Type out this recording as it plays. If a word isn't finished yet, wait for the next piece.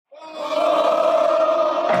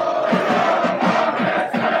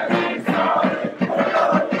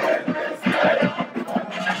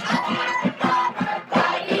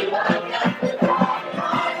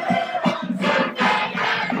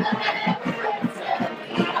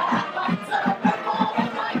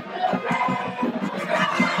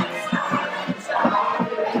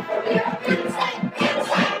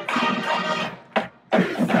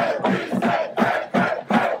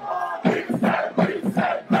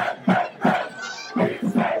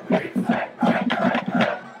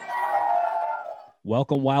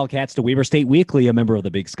Welcome, Wildcats, to Weber State Weekly, a member of the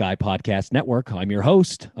Big Sky Podcast Network. I'm your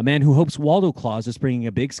host, a man who hopes Waldo Claus is bringing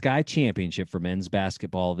a Big Sky championship for men's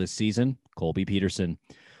basketball this season, Colby Peterson.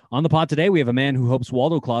 On the pod today, we have a man who hopes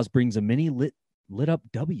Waldo Claus brings a mini lit up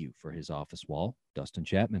W for his office wall, Dustin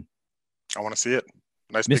Chapman. I want to see it.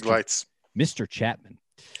 Nice big lights. Mr. Chapman.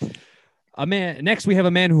 Next, we have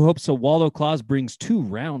a man who hopes Waldo Claus brings 2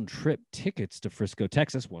 round-trip tickets to Frisco,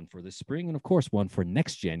 Texas, one for this spring and, of course, one for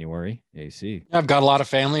next January. AC. I've got a lot of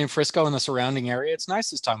family in Frisco and the surrounding area. It's nice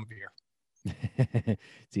this time of year.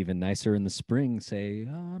 It's even nicer in the spring, say,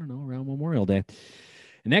 I don't know, around Memorial Day.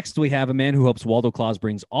 Next, we have a man who hopes Waldo Claus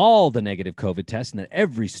brings all the negative COVID tests and that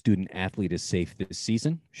every student athlete is safe this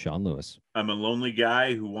season, Sean Lewis. I'm a lonely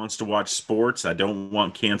guy who wants to watch sports. I don't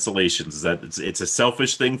want cancellations. It's a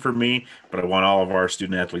selfish thing for me, but I want all of our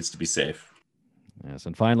student athletes to be safe. Yes,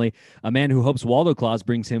 and finally, a man who hopes Waldo Claus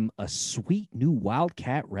brings him a sweet new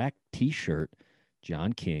Wildcat Rack t-shirt,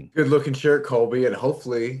 John King. Good looking shirt, Colby, and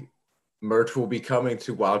hopefully merch will be coming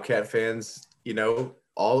to Wildcat fans,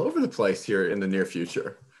 all over the place here in the near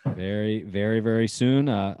future. Very, very, very soon.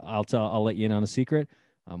 I'll let you in on a secret.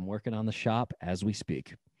 I'm working on the shop as we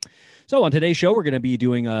speak. So on today's show, we're going to be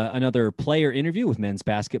doing another player interview with men's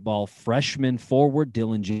basketball freshman forward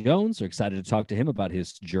Dylan Jones. We're excited to talk to him about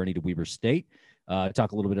his journey to Weber State,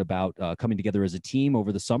 talk a little bit about coming together as a team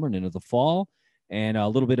over the summer and into the fall, and a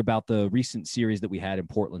little bit about the recent series that we had in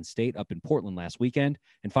Portland State up in Portland last weekend.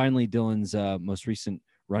 And finally, Dylan's most recent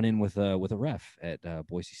run-in with a ref at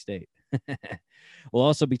Boise State. We'll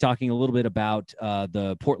also be talking a little bit about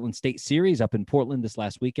the Portland State series up in Portland this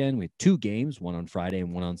last weekend. We had 2 games, one on Friday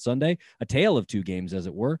and one on Sunday, a tale of 2 games, as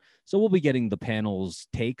it were. So we'll be getting the panel's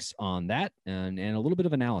takes on that and a little bit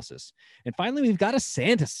of analysis. And finally, we've got a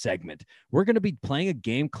Santa segment. We're going to be playing a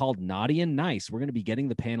game called Naughty and Nice. We're going to be getting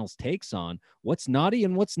the panel's takes on what's naughty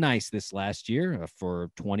and what's nice this last year for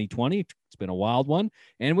 2020. It's been a wild one,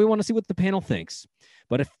 and we want to see what the panel thinks.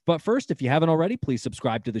 But first, if you haven't already, please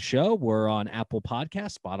subscribe to the show. We're on Apple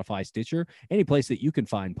Podcasts, Spotify, Stitcher, any place that you can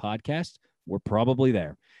find podcasts. We're probably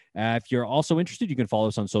there. If you're also interested, you can follow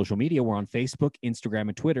us on social media. We're on Facebook, Instagram,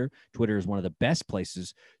 and Twitter. Twitter is one of the best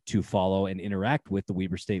places to follow and interact with the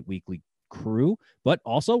Weber State Weekly crew. But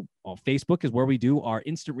also, Facebook is where we do our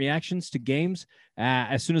instant reactions to games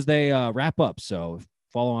as soon as they wrap up. So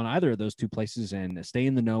follow on either of those 2 places and stay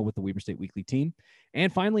in the know with the Weber State Weekly team.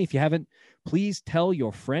 And finally, if you haven't, please tell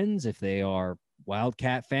your friends if they are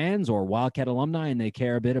Wildcat fans or Wildcat alumni and they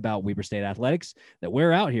care a bit about Weber State athletics, that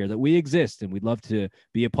we're out here, that we exist, and we'd love to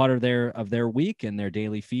be a part of their week and their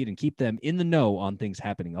daily feed and keep them in the know on things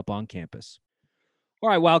happening up on campus. All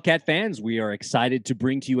right, Wildcat fans, we are excited to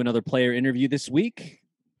bring to you another player interview this week.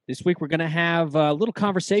 This week, we're going to have a little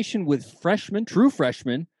conversation with true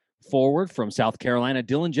freshman forward from South Carolina,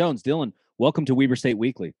 Dylan Jones. Dylan, welcome to Weber State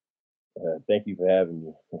Weekly. Thank you for having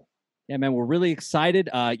me. Yeah, man, we're really excited.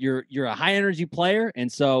 You're a high energy player,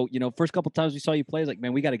 and so first couple times we saw you play, it's like,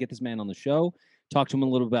 man, we got to get this man on the show. Talk to him a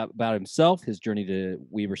little bit about himself, his journey to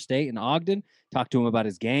Weber State and Ogden. Talk to him about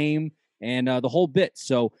his game and the whole bit.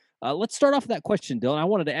 So let's start off with that question, Dylan. I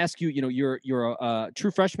wanted to ask you. You're a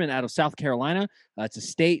true freshman out of South Carolina. It's a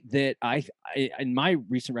state that I, in my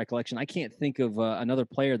recent recollection, I can't think of another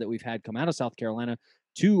player that we've had come out of South Carolina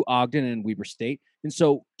to Ogden and Weber State. And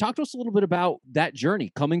so talk to us a little bit about that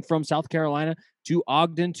journey coming from South Carolina to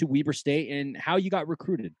Ogden to Weber State and how you got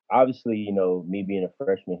recruited. Obviously, me being a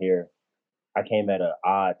freshman here, I came at an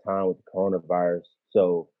odd time with the coronavirus.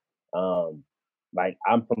 So,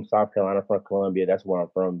 I'm from South Carolina, from Columbia. That's where I'm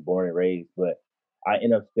from, born and raised. But I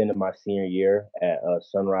ended up spending my senior year at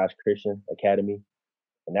Sunrise Christian Academy,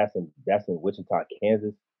 and that's in Wichita,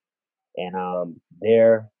 Kansas. And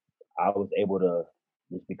there, I was able to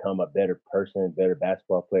just become a better person, better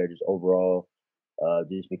basketball player, just overall,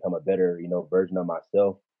 just become a better, version of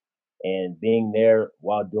myself. And being there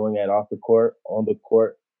while doing that off the court, on the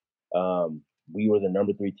court, we were the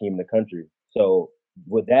number 3 team in the country. So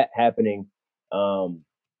with that happening, during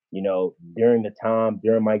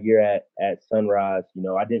my year at Sunrise,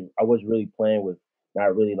 I was really playing with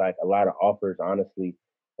not really like a lot of offers, honestly.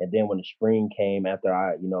 And then when the spring came, after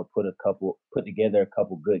I, put together a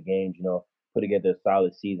couple good games, put together a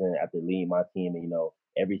solid season after leading my team in,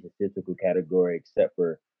 every statistical category except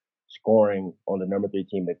for scoring on the number 3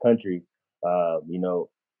 team in the country.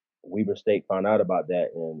 Weber State found out about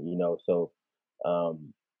that, and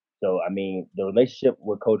so I mean, the relationship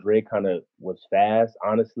with Coach Ray kind of was fast,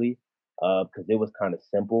 honestly, because it was kind of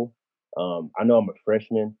simple. I know I'm a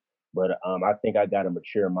freshman, but I think I got a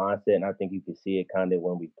mature mindset, and I think you can see it kind of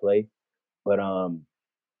when we play. But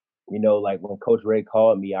like when Coach Ray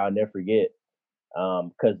called me, I'll never forget.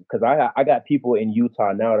 Because I got people in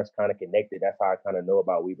Utah now that's kind of connected. That's how I kind of know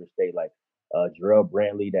about Weber State. Like Jarrell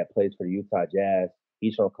Brantley that plays for the Utah Jazz.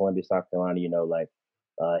 He's from Columbia, South Carolina.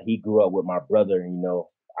 He grew up with my brother. And,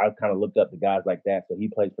 I kind of looked up to guys like that. So he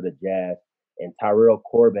plays for the Jazz. And Tyrell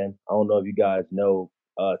Corbin. I don't know if you guys know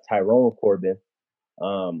Tyrone Corbin.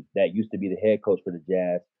 That used to be the head coach for the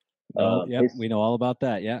Jazz. Oh, yeah, we know all about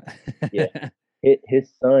that. Yeah. Yeah. His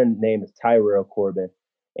son name is Tyrell Corbin,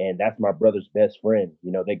 and that's my brother's best friend.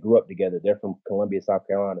 They grew up together. They're from Columbia, South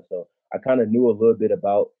Carolina. So I kind of knew a little bit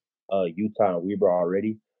about Utah and Weber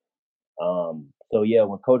already. So yeah,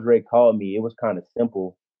 when Coach Ray called me, it was kind of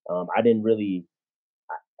simple. I didn't really,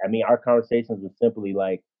 our conversations were simply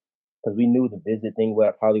like, because we knew the visit thing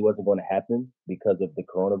probably wasn't going to happen because of the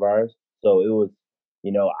coronavirus. So it was,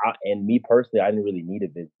 and me personally, I didn't really need a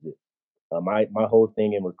visit. My whole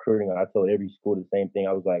thing in recruiting, I told every school the same thing.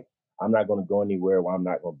 I was like, I'm not going to go anywhere where I'm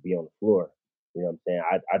not going to be on the floor. You know what I'm saying?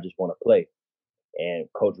 I just want to play. And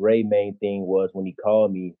Coach Ray main thing was when he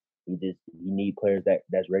called me, he need players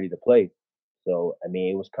that's ready to play. So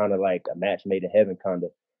it was kind of like a match made in heaven, kind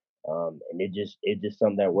of. And it just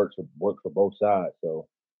something that works for both sides. So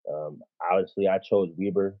obviously I chose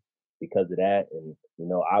Weber because of that, and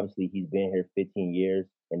obviously he's been here 15 years,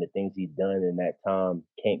 and the things he's done in that time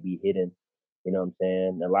can't be hidden. You know what I'm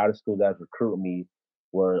saying? A lot of schools that recruited me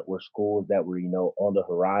were schools that were on the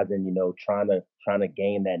horizon, trying to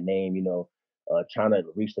gain that name, trying to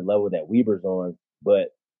reach the level that Weber's on. But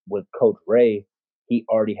with Coach Ray, he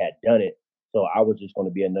already had done it. So I was just going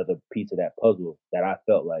to be another piece of that puzzle that I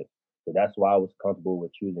felt like. So that's why I was comfortable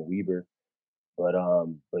with choosing Weber. But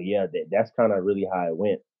yeah, that's kind of really how it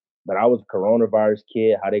went. But I was a coronavirus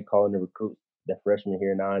kid, how they calling the recruits, the freshmen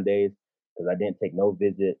here nowadays, because I didn't take no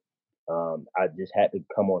visit. I just had to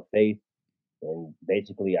come on faith, and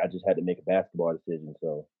basically I just had to make a basketball decision.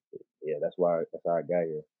 So yeah, that's how I got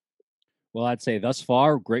here. Well, I'd say thus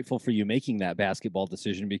far, grateful for you making that basketball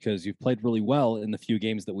decision because you've played really well in the few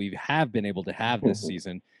games that we have been able to have this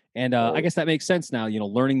season. And I guess that makes sense now,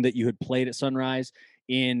 learning that you had played at Sunrise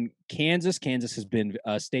in Kansas. Kansas has been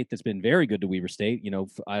a state that's been very good to Weber State.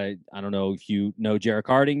 I don't know if you know Jarek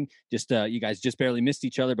Harding, you guys just barely missed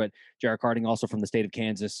each other, but Jarek Harding also from the state of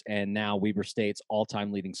Kansas and now Weber State's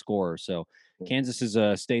all-time leading scorer. So Kansas is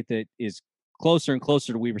a state that is closer and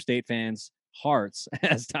closer to Weber State fans' hearts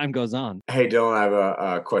as time goes on. Hey, Dylan, I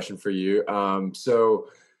have a question for you. So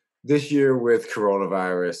this year with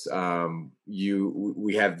coronavirus,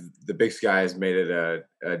 we have the Big Sky has made it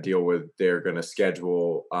a deal where they're going to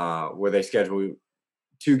schedule where they schedule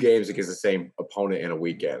 2 games against the same opponent in a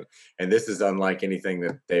weekend, and this is unlike anything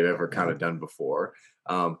that they've ever kind of done before.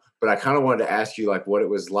 But I kind of wanted to ask you like what it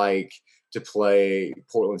was like to play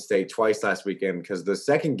Portland State twice last weekend, because the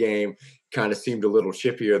second game kind of seemed a little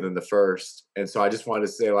chippier than the first, and so I just wanted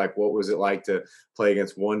to say like what was it like to play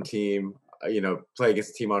against one team? Play against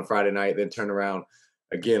a team on Friday night, then turn around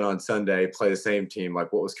again on Sunday, play the same team.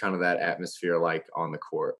 Like, what was kind of that atmosphere like on the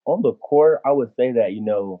court? On the court, I would say that,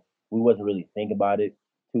 we wasn't really thinking about it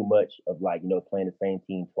too much of like, playing the same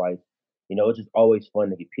team twice. It's just always fun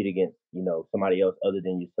to compete against, somebody else other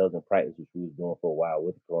than yourselves in practice, which we was doing for a while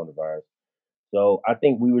with the coronavirus. So I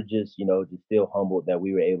think we were just, just still humbled that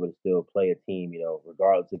we were able to still play a team,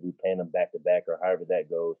 regardless if we playing them back to back or however that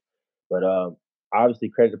goes. But obviously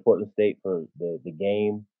credit to Portland State for the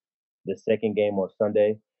game, the second game on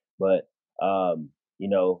Sunday. But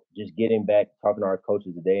just getting back, talking to our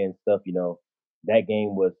coaches today and stuff, that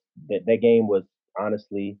game was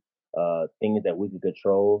honestly things that we could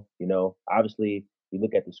control. Obviously you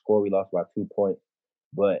look at the score, we lost by 2 points,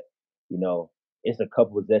 but it's a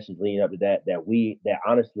couple of possessions leading up to that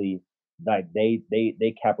honestly, like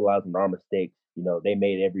they capitalized on our mistakes. They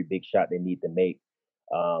made every big shot they need to make.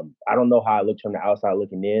 I don't know how it looks from the outside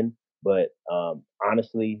looking in, but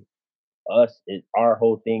honestly, our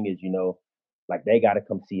whole thing is, like they got to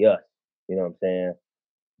come see us. You know what I'm saying?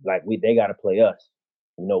 Like they got to play us.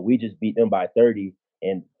 We just beat them by 30,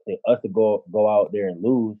 and us to go out there and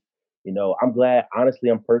lose. I'm glad. Honestly,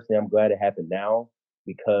 I'm glad it happened now,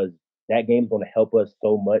 because that game's going to help us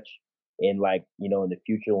so much in in the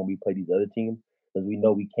future when we play these other teams, because we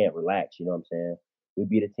know we can't relax. You know what I'm saying? We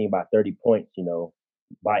beat a team by 30 points.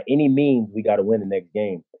 By any means, we got to win the next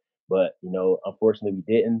game. But unfortunately,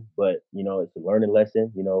 we didn't. But it's a learning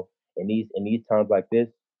lesson. In these times like this,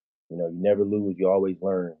 you never lose. You always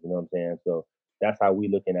learn. You know what I'm saying? So that's how we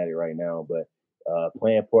looking at it right now. But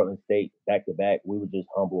playing Portland State back to back, we were just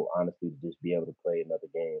humbled, honestly, to just be able to play another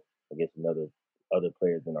game against other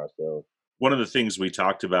players than ourselves. One of the things we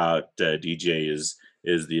talked about, DJ, is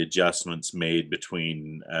the adjustments made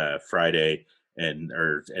between Friday and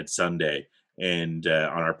Sunday. And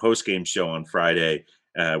on our post game show on Friday,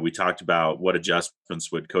 we talked about what adjustments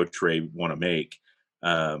would Coach Ray want to make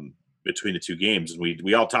between the two games, and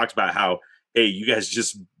we all talked about how, hey, you guys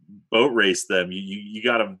just boat raced them. You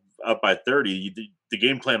got them up by 30. The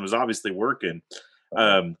game plan was obviously working.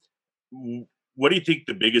 What do you think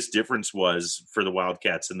the biggest difference was for the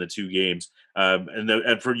Wildcats in the two games?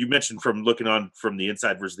 And for you mentioned from looking on from the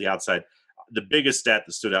inside versus the outside, the biggest stat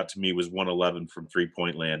that stood out to me was 111 from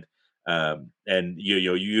 3-point land. And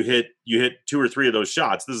you hit 2 or 3 of those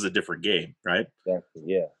shots. This is a different game, right? Exactly.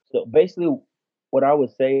 Yeah. So basically, what I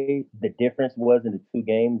would say the difference was in the two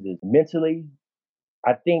games is mentally.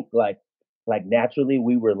 I think like naturally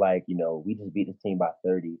we were like, we just beat this team by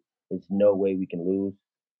 30. There's no way we can lose.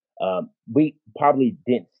 We probably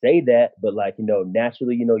didn't say that, but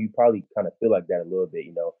naturally, you probably kind of feel like that a little bit,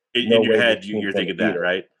 In no your way head, this team's you're gonna thinking beat that, us.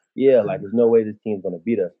 right? Yeah, like there's no way this team's gonna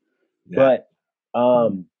beat us. Yeah. But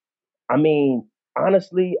I mean,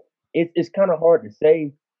 honestly, it's kind of hard to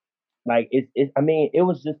say. Like it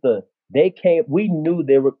was just they came. We knew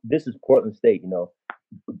they were. This is Portland State,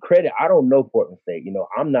 Credit. I don't know Portland State.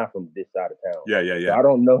 I'm not from this side of town. Yeah. So I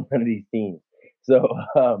don't know none of these teams. So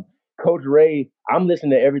Coach Ray, I'm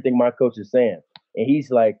listening to everything my coach is saying, and he's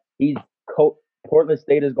like, Portland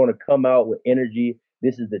State is going to come out with energy.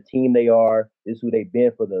 This is the team they are. This is who they've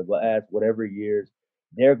been for the last whatever years.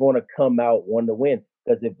 They're going to come out wanting to win.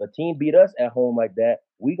 Because if a team beat us at home like that,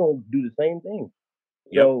 we going to do the same thing.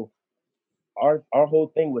 Yep. So our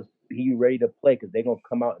whole thing was be ready to play because they're going to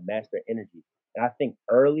come out and match their energy. And I think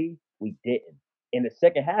early we didn't. In the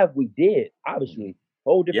second half, we did. Obviously,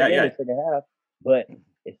 whole different game in the second half. But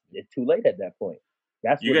it's too late at that point.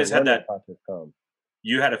 That's you where guys the had that process comes.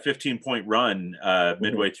 You had a 15-point run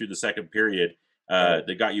midway through the second period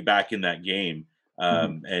that got you back in that game,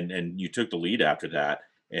 and you took the lead after that.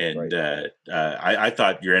 And I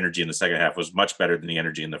thought your energy in the second half was much better than the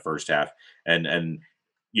energy in the first half. And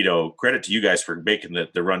credit to you guys for making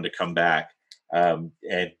the run to come back. And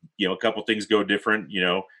a couple things go different.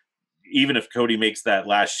 Even if Cody makes that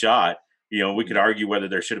last shot, we could argue whether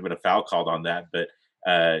there should have been a foul called on that. But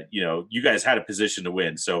you guys had a position to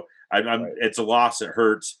win. So it's a loss. It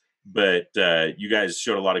hurts, but you guys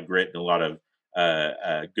showed a lot of grit and a lot of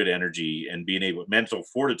good energy and mental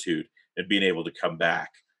fortitude and being able to come back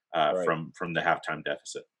from the halftime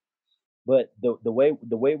deficit. But the way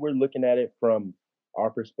we're looking at it from our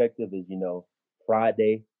perspective is,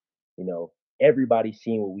 Friday, everybody's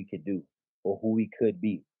seen what we could do or who we could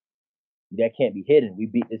be. That can't be hidden. We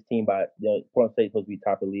beat this team by Portland State supposed to be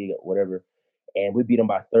top of the league or whatever, and we beat them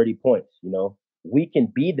by 30 points. We can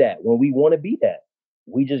be that when we want to be that.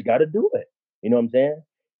 We just got to do it. You know what I'm saying?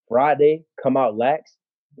 Friday, come out lax,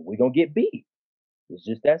 we're gonna get beat. It's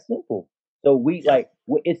just that simple. So it's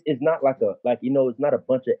not it's not a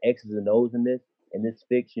bunch of X's and O's in this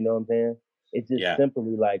fix. You know what I'm saying? It's just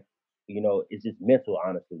simply it's just mental.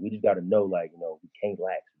 Honestly, we just got to know we can't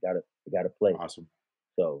lax. We gotta play. Awesome.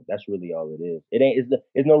 So that's really all it is.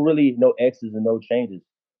 It's no really no X's and no changes.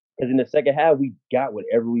 Because in the second half, we got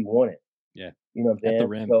whatever we wanted. Yeah. You know what I'm saying? At the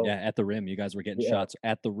rim. So, at the rim. You guys were getting shots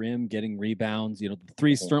at the rim, getting rebounds. The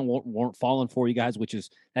threes weren't falling for you guys, which is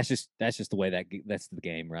that's just the way that's the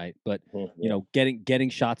game, right? But getting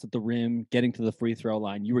shots at the rim, getting to the free throw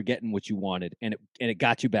line, you were getting what you wanted, and it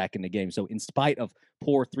got you back in the game. So in spite of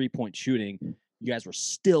poor 3-point shooting, you guys were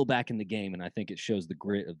still back in the game, and I think it shows the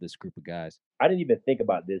grit of this group of guys. I didn't even think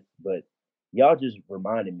about this, but y'all just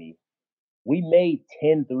reminded me. We made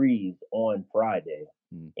 10 threes on Friday,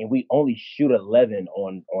 and we only shoot 11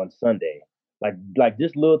 on Sunday. Like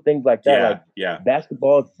just little things like that.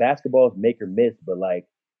 Basketball's make or miss, but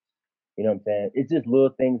you know what I'm saying? It's just little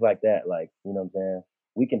things like that. You know what I'm saying?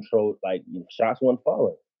 We control shots weren't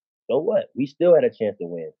falling. So what? We still had a chance to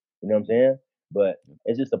win. You know what I'm saying? But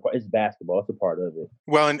it's just it's basketball. It's a part of it.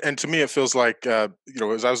 Well, and to me, it feels like as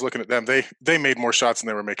I was looking at them, they made more shots than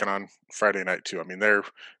they were making on Friday night too. I mean, their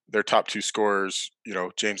top two scorers,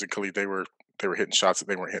 James and Khalid, they were hitting shots that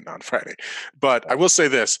they weren't hitting on Friday. But I will say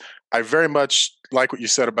this: I very much like what you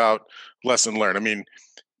said about lesson learned. I mean,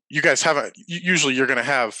 you guys usually you're going to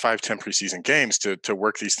have 5-10 preseason games to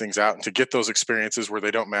work these things out and to get those experiences where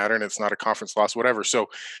they don't matter and it's not a conference loss, whatever. So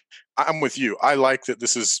I'm with you. I like that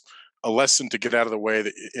this is a lesson to get out of the way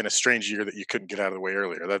that in a strange year that you couldn't get out of the way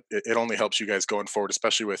earlier. That it only helps you guys going forward,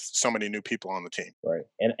 especially with so many new people on the team. Right.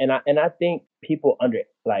 And I think people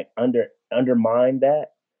undermine that.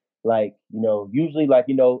 Usually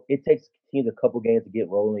it takes teams a couple games to get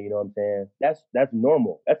rolling, you know what I'm saying? That's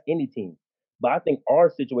normal. That's any team. But I think our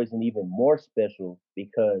situation is even more special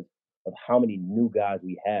because of how many new guys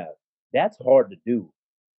we have. That's hard to do.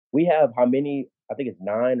 We have how many? I think it's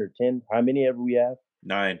 9 or 10. How many ever we have?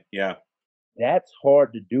 9. Yeah. That's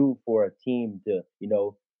hard to do for a team to,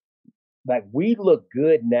 like we look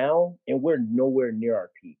good now and we're nowhere near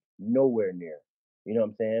our peak. Nowhere near. You know what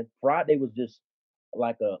I'm saying? Friday was just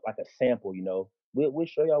like a sample, We'll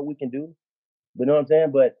show y'all what we can do. But you know what I'm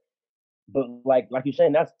saying? But like you're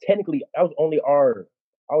saying, that's technically that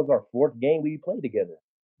was our fourth game we played together.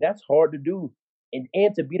 That's hard to do.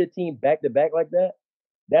 And to beat a team back to back like that,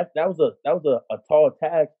 that was a tall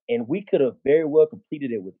task, and we could have very well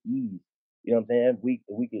completed it with ease. You know what I'm saying?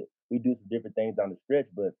 We do some different things down the stretch,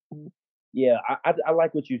 but yeah, I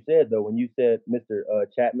like what you said though when you said Mr.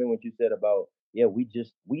 Chapman, when you said about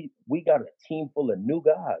we got a team full of new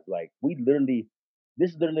guys. Like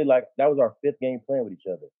this is literally like that was our fifth game playing with each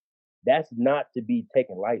other. That's not to be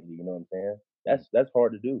taken lightly. You know what I'm saying? That's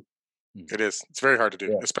hard to do. It is. It's very hard to do,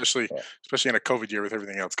 Yeah. especially in a COVID year with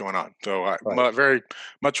everything else going on. So, Right. very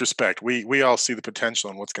much respect. We all see the potential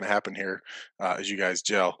and what's going to happen here as you guys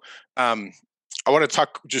gel. I want to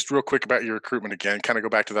talk just real quick about your recruitment again. Kind of go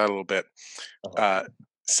back to that a little bit. Uh-huh.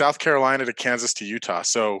 South Carolina to Kansas to Utah.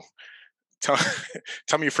 So, tell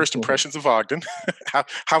tell me your first impressions of Ogden.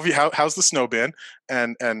 How's the snow been?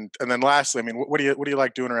 And then lastly, I mean, what do you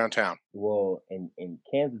like doing around town? Well, in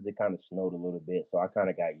Kansas, it kind of snowed a little bit, so I kind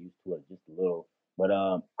of got used to it just a little. But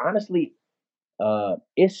honestly,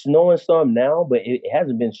 it's snowing some now, but it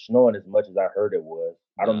hasn't been snowing as much as I heard it was.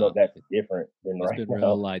 I don't know if No. that's different than It's right been now.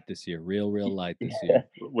 real light this year. Real light this year.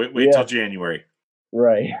 Wait Yeah. till January.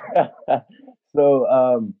 Right.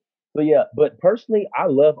 So yeah, but personally, I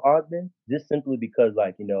love Ogden just simply because,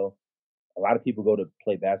 like, a lot of people go to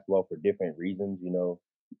play basketball for different reasons,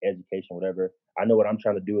 education, whatever. I know what I'm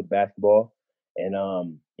trying to do with basketball, and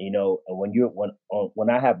and when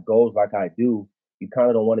I have goals like I do, you kind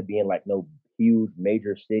of don't want to be in like no huge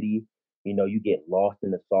major city. You get lost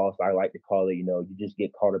in the sauce. I like to call it. You just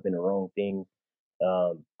get caught up in the wrong things.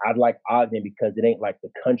 I'd like Ogden because it ain't like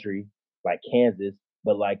the country like Kansas,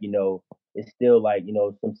 but like it's still like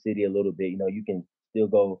some city a little bit. You can still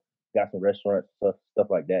go got some restaurants stuff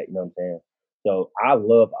like that. You know what I'm saying? So I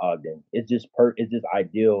love Ogden. It's just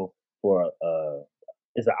ideal for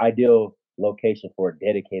it's an ideal location for a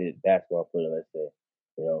dedicated basketball player. Let's say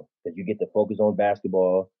because you get to focus on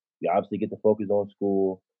basketball. You obviously get to focus on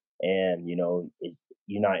school, and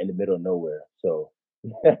you're not in the middle of nowhere. So.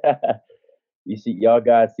 You see, y'all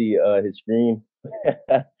guys see his screen.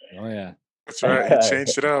 Oh yeah. That's right. He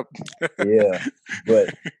changed it up. Yeah,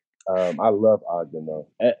 but I love Ogden though.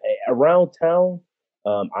 Around town,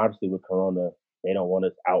 obviously with Corona, they don't want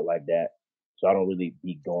us out like that, so I don't really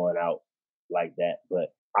be going out like that.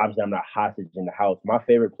 But obviously, I'm not hostage in the house. My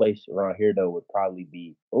favorite place around here though would probably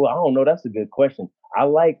be. Oh, I don't know. That's a good question. I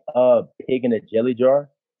like Pig in a Jelly Jar.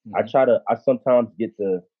 I sometimes get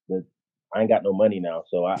the I ain't got no money now,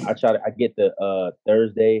 so I get the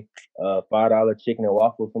Thursday $5 chicken and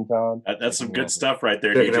waffles sometimes. That's some good stuff right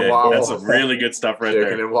there, Chicken and DJ. waffles. That's some really good stuff right Chicken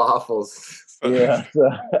there. and waffles. Yeah, so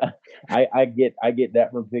I get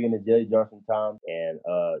that from Pig in the Jelly Jar sometimes, and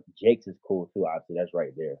Jake's is cool too. Obviously, that's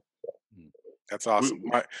right there. That's awesome.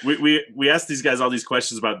 We asked these guys all these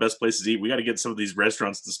questions about best places to eat. We got to get some of these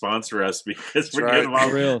restaurants to sponsor us because we're right. giving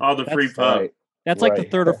them all the free That's pub. Right. That's like the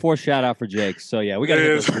Right. third or fourth shout out for Jake. So yeah, we got to It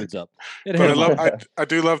hit is. those foods up. But I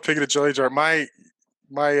do love Pig in a Jelly Jar. My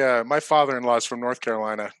father-in-law is from North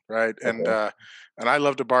Carolina, right? And Okay. and I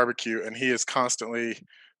love to barbecue, and he is constantly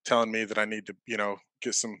telling me that I need to,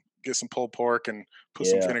 get some pulled pork and put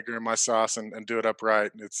some Yeah. vinegar in my sauce and do it up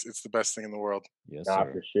right. It's the best thing in the world. Yes, Nah,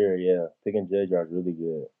 sir. for sure. Yeah, Pig and Jelly Jar is really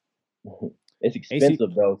good. It's AC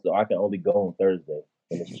expensive though, so I can only go on Thursday,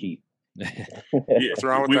 and it's cheap. Yeah, What's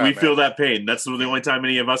wrong with we that, feel man? that pain. That's the only time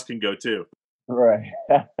any of us can go too. Right.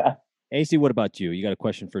 AC, what about you? You got a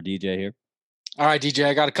question for DJ here? All right, DJ,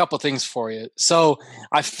 I got a couple things for you. So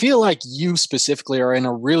I feel like you specifically are in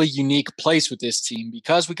a really unique place with this team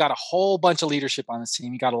because we got a whole bunch of leadership on this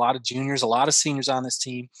team. You got a lot of juniors, a lot of seniors on this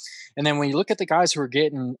team. And then when you look at the guys who are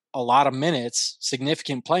getting a lot of minutes,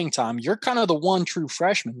 significant playing time, you're kind of the one true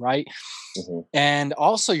freshman, right? Mm-hmm. And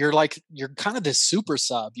also you're kind of this super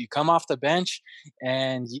sub. You come off the bench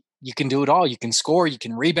and you can do it all. You can score, you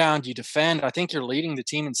can rebound, you defend. I think you're leading the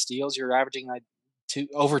team in steals. You're averaging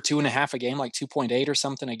over 2.5 a game, like 2.8 or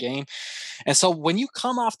something a game. And so when you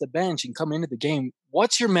come off the bench and come into the game,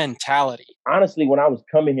 what's your mentality? Honestly, when I was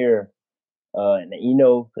coming here, and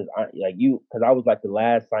because I was like the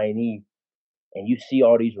last signee, and you see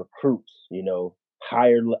all these recruits,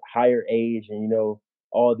 higher age, and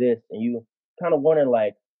all this, and you kind of wondering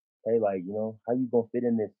like, hey, like how you gonna fit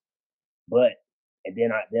in this? But and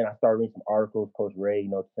then I started reading some articles, Coach Ray,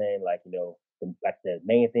 saying like the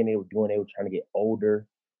main thing they were doing, they were trying to get older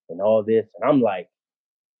and all this. And I'm like,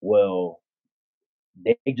 well,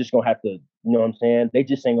 they just gonna have to, you know what I'm saying? They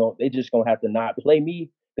just gonna have to not play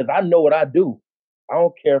me because I know what I do. I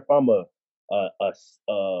don't care if I'm a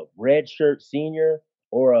red shirt senior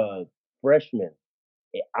or a freshman.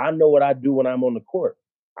 I know what I do when I'm on the court.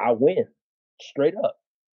 I win straight up.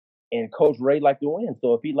 And Coach Ray like to win.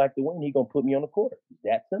 So if he like to win, he gonna put me on the court. It's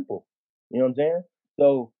that simple. You know what I'm saying?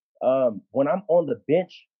 So when I'm on the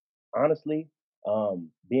bench, honestly,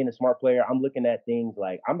 being a smart player, I'm looking at things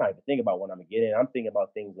like I'm not even thinking about when I'm gonna get in. I'm thinking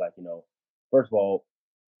about things like, first of all,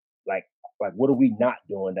 like what are we not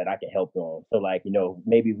doing that I can help on? So like,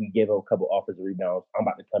 maybe we give a couple offensive rebounds. I'm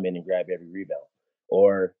about to come in and grab every rebound.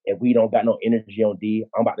 Or if we don't got no energy on D,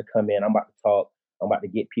 I'm about to come in, I'm about to talk, I'm about to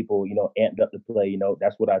get people, amped up to play,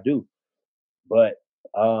 that's what I do. But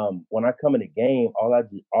when I come in a game,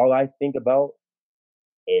 all I think about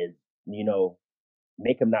is,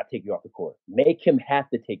 make him not take you off the court. Make him have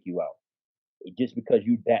to take you out just because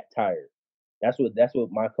you that tired. That's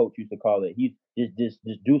what my coach used to call it. He just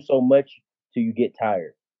do so much till you get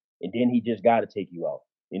tired, and then he just got to take you out.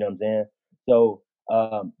 You know what I'm saying? So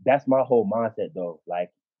that's my whole mindset though.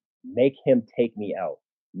 Like, make him take me out.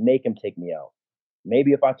 Make him take me out.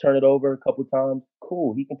 Maybe if I turn it over a couple times,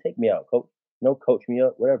 cool, he can take me out. Coach me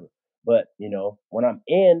up, whatever. But when I'm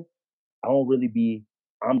in, I don't really be.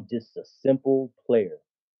 I'm just a simple player.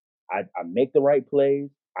 I make the right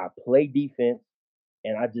plays. I play defense,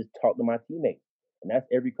 and I just talk to my teammates. And that's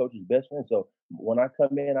every coach's best friend. So when I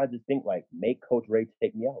come in, I just think like, make Coach Ray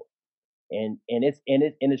take me out. And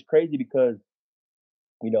it's crazy because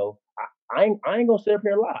I ain't gonna sit up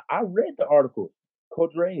here and lie. I read the article.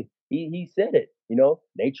 Coach Ray, he said it.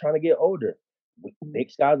 They trying to get older.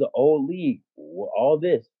 Big Sky's an old league. All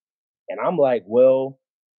this, and I'm like, well,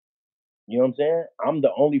 you know what I'm saying? I'm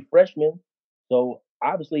the only freshman, so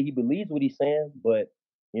obviously he believes what he's saying. But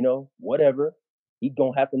whatever, he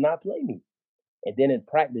gonna have to not play me. And then in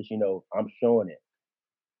practice, I'm showing it.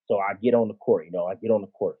 So I get on the court. I get on the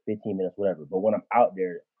court 15 minutes, whatever. But when I'm out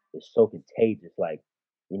there, it's so contagious. Like,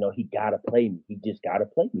 he gotta play me. He just gotta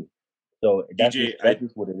play me. So that's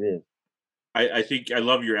just what it is. I think I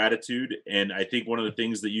love your attitude, and I think one of the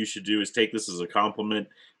things that you should do is take this as a compliment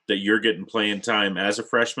that you're getting playing time as a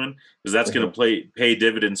freshman, because that's going to pay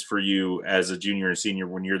dividends for you as a junior and senior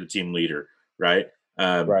when you're the team leader, right?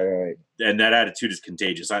 Right. And that attitude is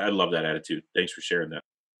contagious. I love that attitude. Thanks for sharing that.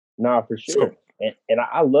 Nah, for sure. And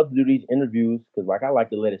I love to do these interviews because, like, I like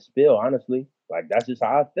to let it spill, honestly. Like, that's just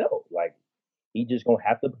how I felt. Like,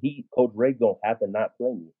 Coach Ray gonna have to not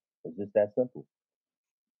play me. It's just that simple.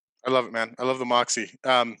 I love it, man. I love the moxie.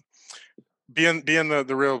 Being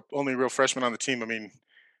the only real freshman on the team. I mean,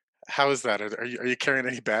 how is that? Are you carrying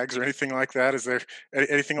any bags or anything like that? Is there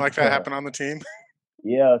anything like that happen on the team?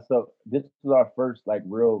 Yeah. So this was our first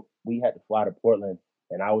real. We had to fly to Portland,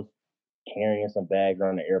 and I was carrying some bags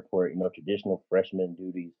around the airport. Traditional freshman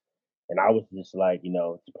duties, and I was just like,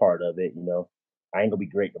 it's part of it. I ain't gonna be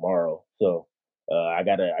great tomorrow, so. I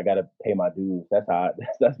gotta pay my dues. That's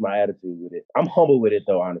my attitude with it. I'm humble with it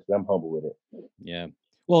though, honestly. I'm humble with it. Yeah.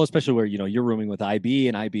 Well, especially where, you're rooming with IB,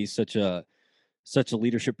 and IB is such a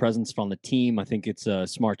leadership presence from the team. I think it's a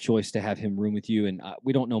smart choice to have him room with you. And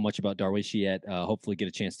we don't know much about Darwish yet. Hopefully get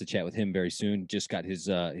a chance to chat with him very soon. Just got his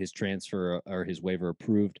transfer or his waiver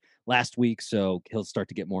approved last week, so he'll start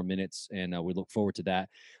to get more minutes, and we look forward to that.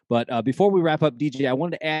 But before we wrap up, DJ, I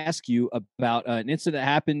wanted to ask you about an incident that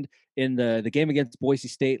happened in the game against Boise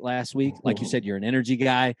State last week. Like you said, you're an energy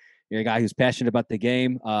guy. You're a guy who's passionate about the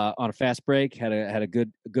game. On a fast break, had a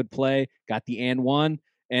good play, got the and one,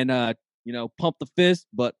 and pump the fist,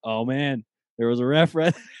 but oh man, there was a ref.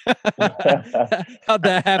 Right? How'd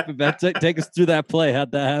that happen, man? Take us through that play.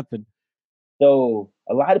 How'd that happen? So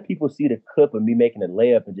a lot of people see the clip of me making a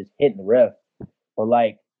layup and just hitting the ref, but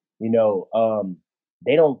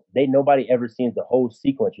nobody ever sees the whole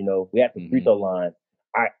sequence. We at the free throw line.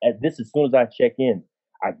 As soon as I check in,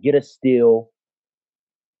 I get a steal,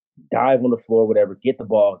 dive on the floor, whatever, get the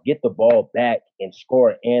ball back, and score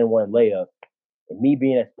an and one layup. And me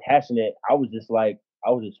being as passionate, I was just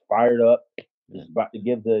fired up, just about to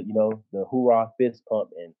give the hoorah fist pump,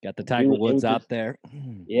 and got the Tiger Woods out there.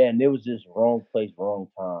 Yeah, and it was just wrong place, wrong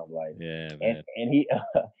time. Like, yeah, man. And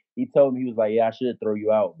he told me, he was like, yeah, I should throw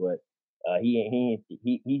you out, but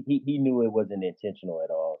he knew it wasn't intentional at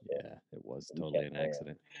all. So yeah, it was totally an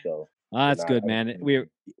accident. So that's good, man. We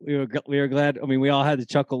were glad. I mean, we all had to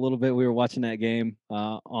chuckle a little bit. We were watching that game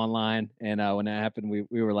online, and when that happened,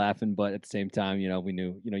 we were laughing. But at the same time, we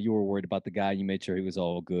knew, you were worried about the guy. You made sure he was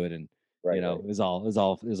all good, and it was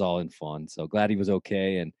all in fun. So glad he was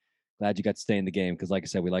okay, and glad you got to stay in the game because, like I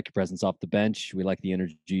said, we like your presence off the bench. We like the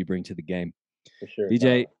energy you bring to the game. For sure.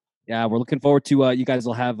 DJ, yeah, we're looking forward to you guys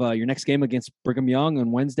will have your next game against Brigham Young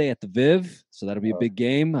on Wednesday at the Viv. So that'll be a big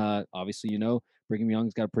game. Obviously, Brigham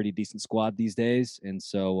Young's got a pretty decent squad these days. And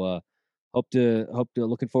so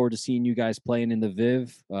looking forward to seeing you guys playing in the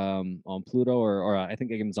Viv on Pluto or I think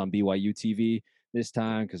it's on BYU TV this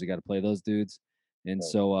time because we got to play those dudes. And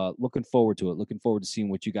so looking forward to it. Looking forward to seeing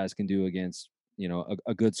what you guys can do against,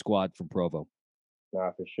 a good squad from Provo.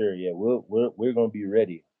 Nah, for sure. Yeah, we're going to be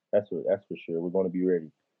ready. That's for sure. We're going to be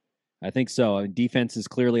ready. I think so. I mean, defense is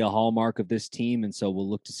clearly a hallmark of this team, and so we'll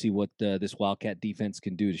look to see what this Wildcat defense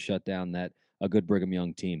can do to shut down a good Brigham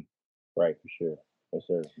Young team. Right, for sure. Yes,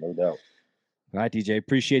 sir. No doubt. All right, DJ,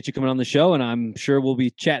 appreciate you coming on the show, and I'm sure we'll be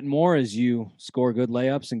chatting more as you score good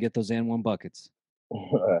layups and get those and one buckets.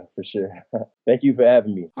 For sure. Thank you for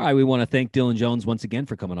having me. All right, we want to thank Dylan Jones once again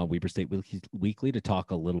for coming on Weber State Weekly to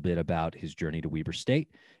talk a little bit about his journey to Weber State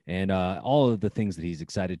and all of the things that he's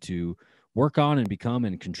excited to work on and become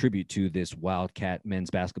and contribute to this Wildcat men's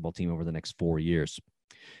basketball team over the next 4 years.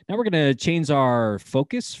 Now we're going to change our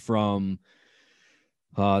focus from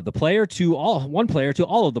one player to all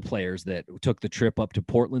of the players that took the trip up to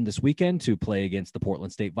Portland this weekend to play against the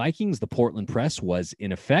Portland State Vikings. The Portland Press was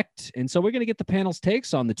in effect. And so we're going to get the panel's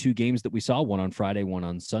takes on the two games that we saw, one on Friday, one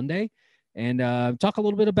on Sunday, and talk a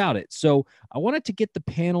little bit about it. So I wanted to get the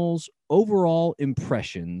panel's overall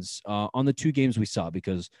impressions on the two games we saw,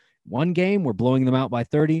 because one game we're blowing them out by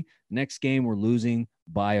 30. Next game we're losing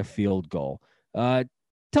by a field goal.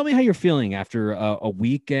 Tell me how you're feeling after a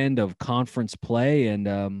weekend of conference play and,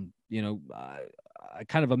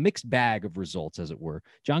 kind of a mixed bag of results, as it were.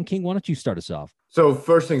 John King, why don't you start us off? So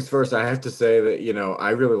first things first, I have to say that,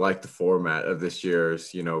 I really like the format of this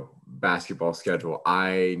year's, basketball schedule.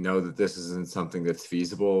 I know that this isn't something that's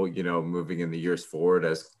feasible, moving in the years forward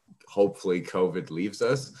as hopefully COVID leaves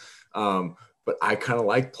us. But I kind of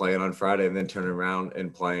like playing on Friday and then turning around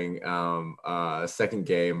and playing a second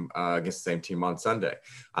game against the same team on Sunday.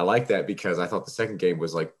 I like that because I thought the second game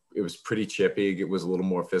was it was pretty chippy. It was a little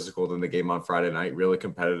more physical than the game on Friday night, really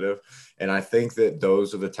competitive. And I think that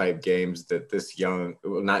those are the type games that this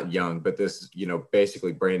not young, but this,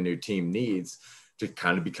 basically brand new team needs to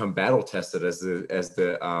kind of become battle tested as the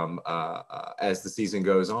season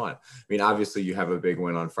goes on. I mean, obviously you have a big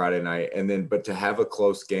win on Friday night but to have a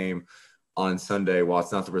close game on Sunday, while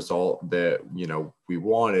it's not the result that we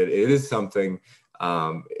wanted, it is something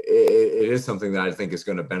that I think is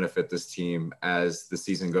going to benefit this team as the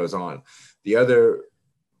season goes on. The other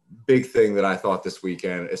big thing that I thought this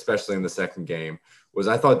weekend, especially in the second game, was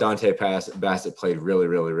I thought Dante Bassett played really,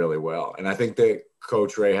 really, really well. And I think that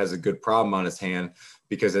Coach Ray has a good problem on his hand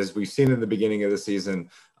because, as we've seen in the beginning of the season,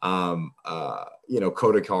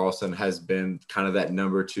 Coda Carlson has been kind of that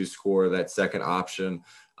number two scorer, that second option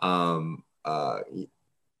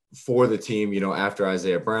for the team, after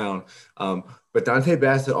Isaiah Brown. But Dante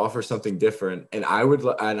Bassett offers something different. And I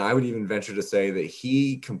would even venture to say that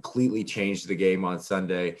he completely changed the game on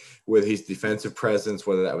Sunday with his defensive presence,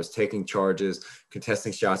 whether that was taking charges,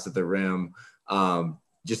 contesting shots at the rim,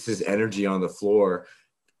 just his energy on the floor.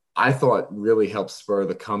 I thought really helped spur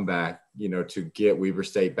the comeback, to get Weber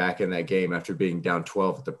State back in that game after being down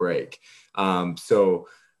 12 at the break. So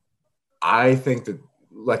I think that,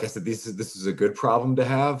 like I said, this is a good problem to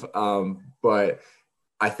have, but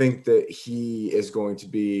I think that he is going to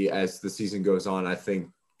be, as the season goes on, I think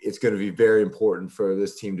it's going to be very important for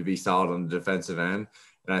this team to be solid on the defensive end,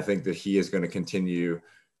 and I think that he is going to continue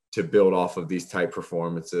to build off of these type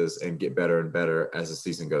performances and get better and better as the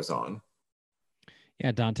season goes on.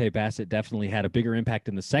 Yeah, Dante Bassett definitely had a bigger impact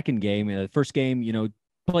in the second game. The first game,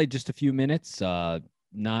 played just a few minutes,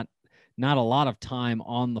 not a lot of time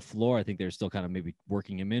on the floor. I think they're still kind of maybe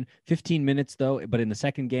working him in. 15 minutes, though. But in the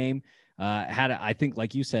second game, had, I think,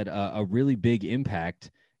 like you said, a really big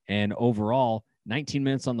impact. And overall, 19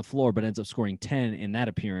 minutes on the floor, but ends up scoring 10 in that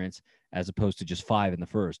appearance as opposed to just 5 in the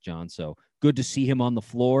first, John. So good to see him on the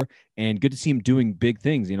floor and good to see him doing big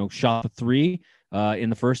things. Shot a 3 in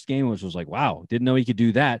the first game, which was like, wow, didn't know he could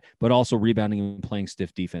do that, but also rebounding and playing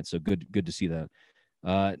stiff defense. So good to see that.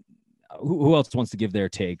 Who else wants to give their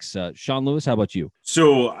takes? Sean Lewis, how about you?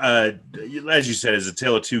 So, as you said, it's a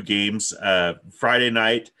tale of two games. Friday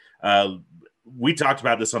night, we talked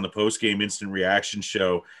about this on the post-game instant reaction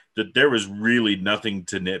show. that there was really nothing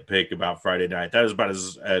to nitpick about Friday night. That was about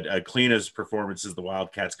as clean as performance as the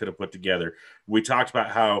Wildcats could have put together. We talked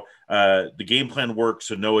about how the game plan works,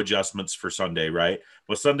 so no adjustments for Sunday, right?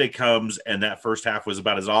 Well, Sunday comes, and that first half was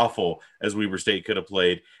about as awful as Weber State could have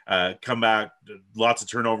played. Come back, lots of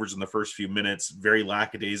turnovers in the first few minutes, very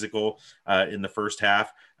lackadaisical in the first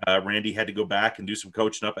half. Randy had to go back and do some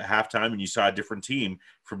coaching up at halftime, and you saw a different team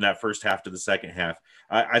from that first half to the second half.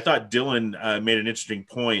 I thought Dylan made an interesting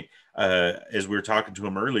point as we were talking to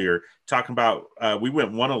him earlier, talking about we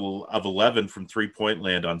went 1 of 11 from three-point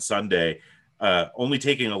land on Sunday, only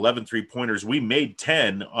taking 11 three-pointers. We made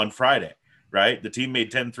 10 on Friday, right? The team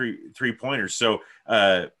made 10 three-pointers. So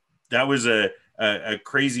that was a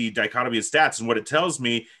crazy dichotomy of stats. And what it tells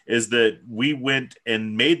me is that we went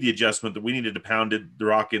and made the adjustment that we needed to pound the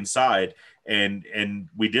rock inside. And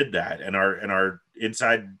we did that. And our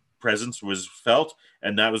inside presence was felt.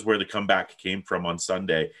 And that was where the comeback came from on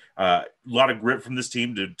Sunday. A lot of grit from this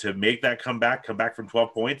team to make that come back from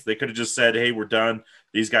 12 points. They could have just said, hey, we're done.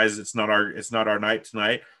 These guys, it's not our night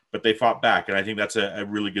tonight. But they fought back, and I think that's a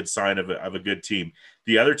really good sign of a good team.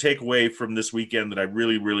 The other takeaway from this weekend that I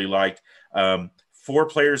really, really liked, 4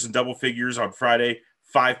 players in double figures on Friday,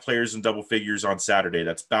 5 players in double figures on Saturday.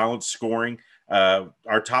 That's balanced scoring.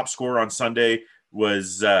 Our top scorer on Sunday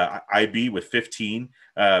was IB with 15,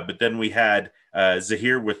 but then we had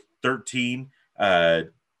Zahir with 13,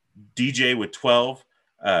 DJ with 12,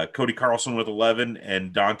 Cody Carlson with 11,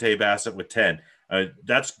 and Dante Bassett with 10.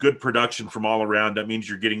 That's good production from all around. That means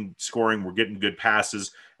you're getting scoring. We're getting good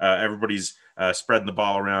passes. Everybody's spreading the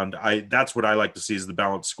ball around. That's what I like to see is the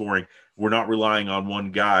balanced scoring. We're not relying on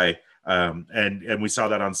one guy. And we saw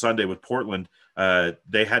that on Sunday with Portland.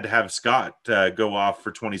 They had to have Scott go off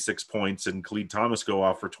for 26 points and Khalid Thomas go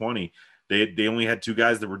off for 20. They only had 2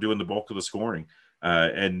 guys that were doing the bulk of the scoring.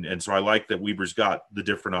 And so I like that Weber's got the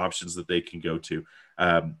different options that they can go to.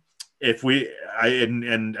 And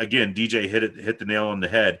again, DJ hit the nail on the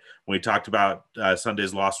head when we talked about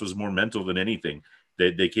Sunday's loss was more mental than anything.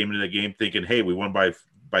 They came into the game thinking, hey, we won by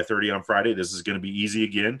 30 on Friday. This is going to be easy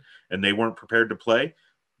again. And they weren't prepared to play.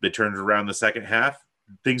 They turned it around the second half.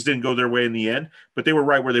 Things didn't go their way in the end, but they were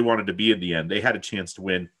right where they wanted to be in the end. They had a chance to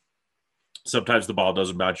win. Sometimes the ball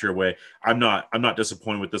doesn't bounce your way. I'm not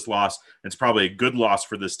disappointed with this loss. It's probably a good loss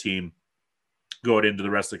for this team going into the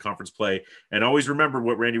rest of the conference play. And always remember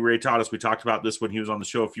what Randy Ray taught us. We talked about this when he was on the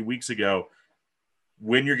show a few weeks ago.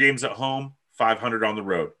 Win your games at home, 500 on the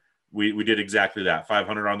road. We did exactly that.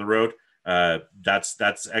 500 on the road.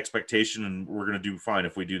 That's expectation, and we're going to do fine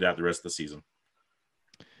if we do that the rest of the season.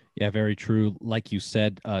 Yeah, very true. Like you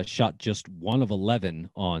said, shot just 1 of 11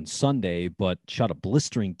 on Sunday, but shot a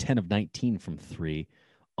blistering 10 of 19 from 3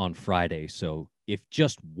 on Friday. So if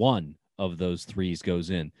just one of those threes goes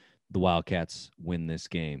in, the Wildcats win this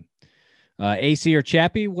game. AC or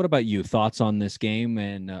Chappie, what about you? Thoughts on this game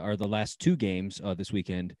and or the last 2 games this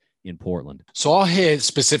weekend in Portland? So I'll hit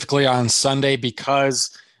specifically on Sunday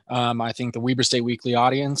because I think the Weber State Weekly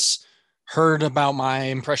audience heard about my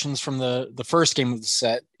impressions from the first game of the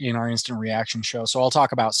set in our instant reaction show. So I'll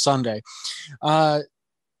talk about Sunday.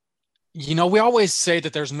 We always say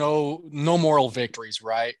that there's no moral victories,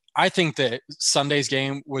 right? I think that Sunday's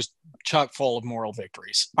game was chock full of moral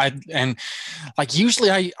victories.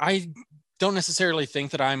 Usually I don't necessarily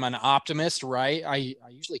think that I'm an optimist, right? I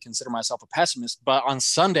usually consider myself a pessimist, but on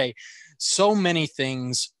Sunday, so many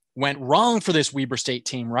things went wrong for this Weber State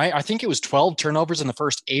team, right? I think it was 12 turnovers in the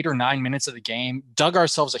first 8 or 9 minutes of the game, dug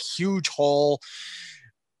ourselves a huge hole,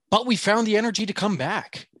 but we found the energy to come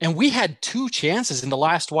back. And we had 2 chances in the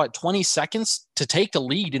last, 20 seconds to take the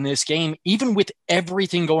lead in this game, even with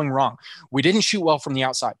everything going wrong. We didn't shoot well from the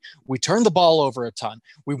outside. We turned the ball over a ton.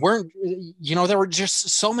 We weren't, there were just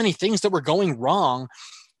so many things that were going wrong,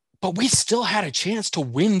 but we still had a chance to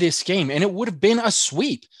win this game. And it would have been a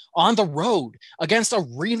sweep on the road against a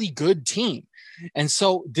really good team. And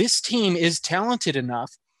so this team is talented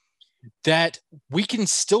enough that we can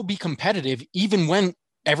still be competitive even when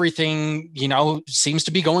everything, seems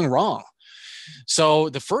to be going wrong. So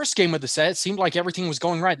the first game of the set seemed like everything was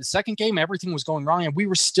going right. The second game, everything was going wrong, and we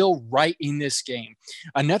were still right in this game.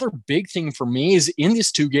 Another big thing for me is in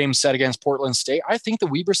this 2-game set against Portland State, I think the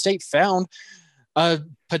Weber State found a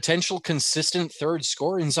potential consistent third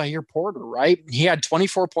scorer in Zahir Porter, right? He had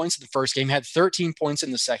 24 points in the first game, had 13 points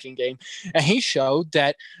in the second game, and he showed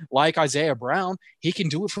that, like Isaiah Brown, he can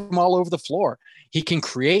do it from all over the floor. He can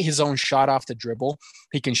create his own shot off the dribble.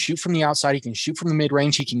 He can shoot from the outside. He can shoot from the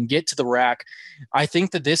mid-range. He can get to the rack. I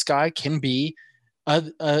think that this guy can be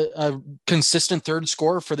a consistent third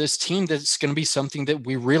scorer for this team. That's going to be something that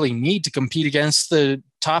we really need to compete against the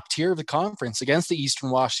top tier of the conference against the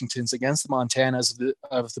Eastern Washingtons, against the Montanas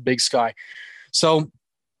of the Big Sky. So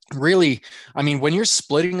really, I mean, when you're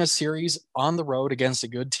splitting a series on the road against a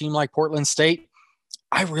good team like Portland State,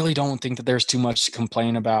 I really don't think that there's too much to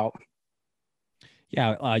complain about.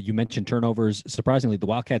 Yeah, you mentioned turnovers. Surprisingly, the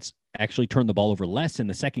Wildcats actually turned the ball over less in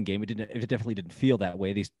the second game. It definitely didn't feel that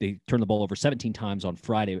way. They turned the ball over 17 times on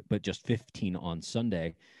Friday, but just 15 on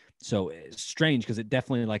Sunday. So it's strange because it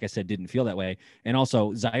definitely, like I said, didn't feel that way. And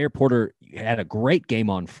also, Zaire Porter had a great game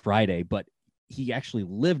on Friday, but he actually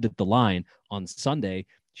lived at the line on Sunday,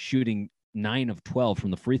 shooting 9 of 12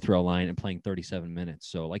 from the free throw line and playing 37 minutes.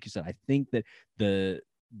 So like you said, I think that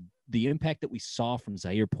the impact that we saw from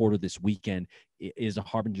Zaire Porter this weekend is a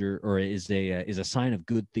harbinger, or is a sign of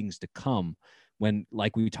good things to come. When,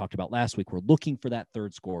 like we talked about last week, we're looking for that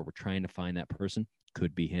third scorer. We're trying to find that person.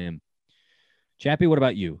 Could be him. Chappie, what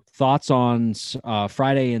about you? Thoughts on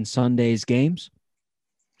Friday and Sunday's games?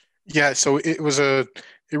 Yeah, so it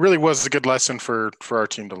really was a good lesson for our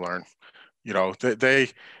team to learn. You know, they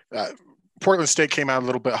Portland State came out a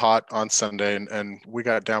little bit hot on Sunday, and we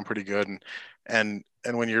got down pretty good. And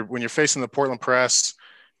when you're facing the Portland press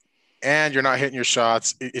and you're not hitting your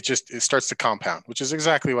shots, it starts to compound, which is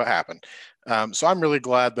exactly what happened. So I'm really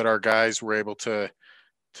glad that our guys were able to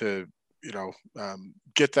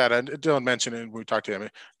get that. And Dylan mentioned it when we talked to him,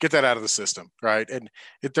 get that out of the system, right? And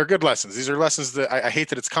they're good lessons. These are lessons that I hate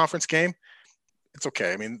that it's conference game. It's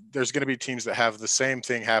okay. I mean, there's going to be teams that have the same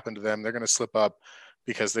thing happen to them. They're going to slip up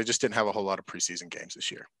because they just didn't have a whole lot of preseason games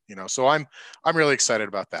this year, So I'm really excited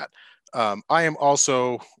about that. I am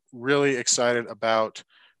also really excited about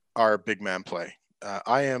our big man play.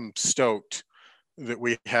 I am stoked that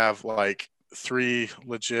we have like 3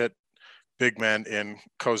 legit big men in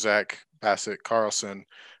Kozak, Bassett, Carlson.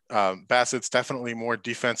 Bassett's definitely more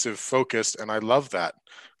defensive focused, and I love that.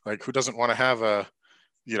 Like, who doesn't want to have a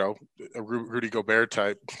Rudy Gobert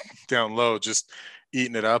type down low, just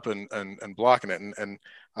eating it up and blocking it. And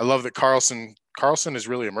I love that Carlson has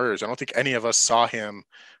really emerged. I don't think any of us saw him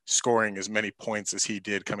scoring as many points as he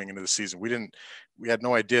did coming into the season. We had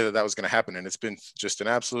no idea that was going to happen. And it's been just an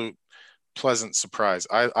absolute pleasant surprise.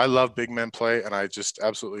 I love big men play, and I just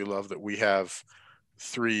absolutely love that we have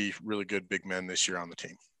 3 really good big men this year on the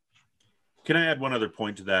team. Can I add one other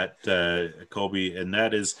point to that, Colby? And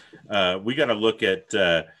that is, we got to look at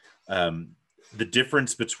the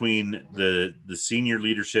difference between the senior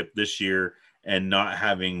leadership this year and not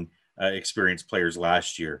having experienced players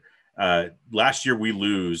last year. Last year, we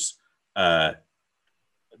lose the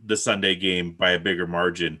Sunday game by a bigger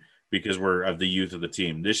margin because we're of the youth of the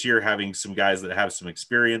team. This year, having some guys that have some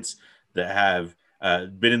experience, that have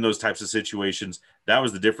been in those types of situations, that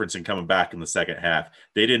was the difference in coming back in the second half.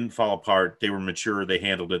 They didn't fall apart. They were mature. They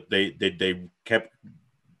handled it. They kept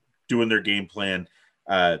doing their game plan.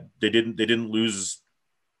 They didn't lose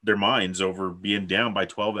their minds over being down by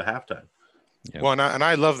 12 at halftime. Yeah. Well, and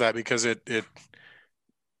I love that because they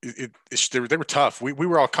were tough. We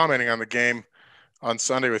were all commenting on the game on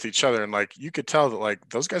Sunday with each other, and like you could tell that like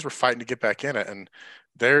those guys were fighting to get back in it, and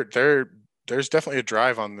there's definitely a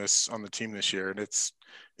drive on the team this year, and it's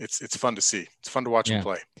fun to see. It's fun to watch them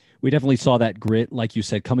play. We definitely saw that grit, like you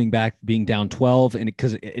said, coming back, being down 12, and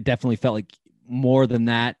because it definitely felt like more than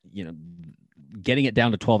that. Getting it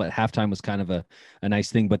down to 12 at halftime was kind of a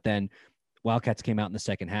nice thing, but then Wildcats came out in the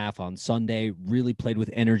second half on Sunday, really played with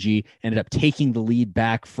energy, ended up taking the lead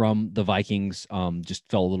back from the Vikings, just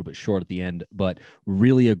fell a little bit short at the end, but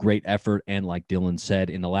really a great effort. And like Dylan said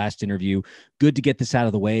in the last interview, good to get this out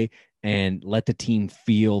of the way and let the team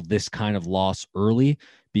feel this kind of loss early,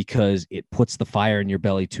 because it puts the fire in your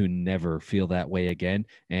belly to never feel that way again.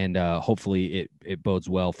 And hopefully it bodes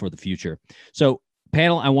well for the future. So,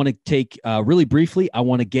 panel, I want to take really briefly, I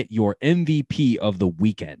want to get your MVP of the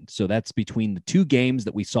weekend. So that's between the 2 games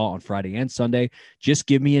that we saw on Friday and Sunday. Just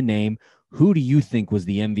give me a name. Who do you think was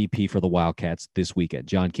the MVP for the Wildcats this weekend?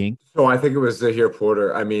 John King? So I think it was Zaire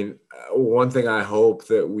Porter. I mean, one thing I hope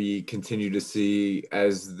that we continue to see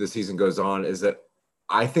as the season goes on is that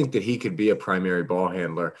I think that he could be a primary ball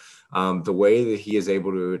handler. The way that he is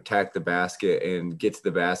able to attack the basket and get to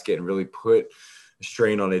the basket and really put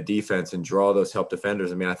strain on a defense and draw those help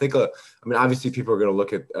defenders. I mean, obviously people are going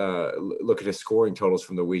to look at his scoring totals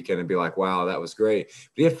from the weekend and be like, wow, that was great. But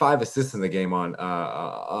he had 5 assists in the game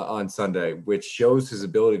on Sunday, which shows his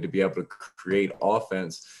ability to be able to create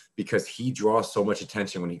offense because he draws so much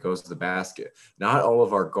attention when he goes to the basket. Not all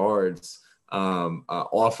of our guards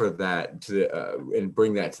offer that and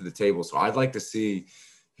bring that to the table. So I'd like to see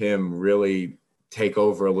him really take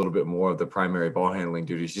over a little bit more of the primary ball handling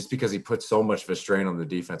duties, just because he puts so much of a strain on the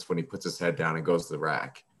defense when he puts his head down and goes to the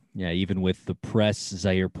rack. Yeah, even with the press,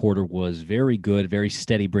 Zaire Porter was very good, very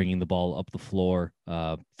steady, bringing the ball up the floor.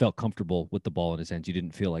 Felt comfortable with the ball in his hands. You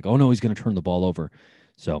didn't feel like, oh no, he's going to turn the ball over.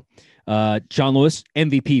 So, John Lewis,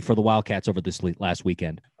 MVP for the Wildcats over this last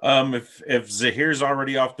weekend. If Zahir's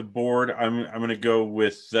already off the board, I'm going to go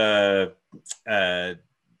with I'm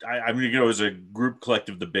going to go as a group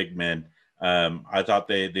collective, the big men. I thought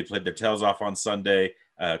they played their tails off on Sunday.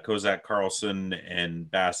 Kozak, Carlson,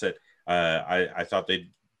 and Bassett. I thought they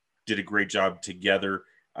did a great job together,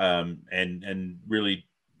 and really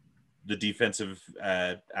the defensive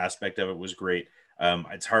aspect of it was great.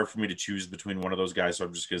 It's hard for me to choose between one of those guys, so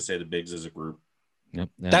I'm just going to say the bigs as a group. Yep.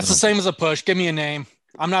 That's the same as a push. Give me a name.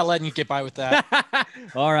 I'm not letting you get by with that.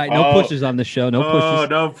 All right. No pushes on the show. No pushes. Oh,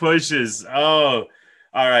 no pushes. Oh,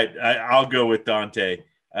 all right. I'll go with Dante.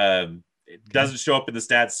 It doesn't show up in the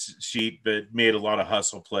stats sheet, but made a lot of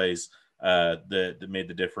hustle plays that made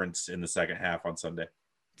the difference in the second half on Sunday.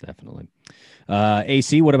 Definitely.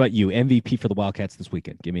 AC, what about you? MVP for the Wildcats this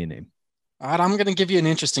weekend? Give me a name. All right, I'm going to give you an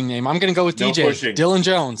interesting name. I'm going to go with DJ. Pushing. Dylan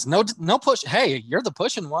Jones. No push. Hey, you're the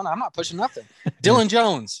pushing one. I'm not pushing nothing. Dylan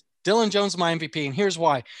Jones. Dylan Jones, my MVP, and here's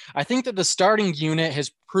why. I think that the starting unit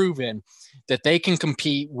has proven that they can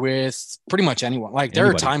compete with pretty much anyone. Like, there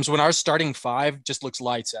are times when our starting five just looks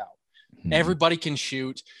lights out. Everybody can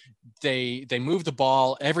shoot. They move the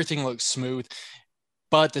ball. Everything looks smooth.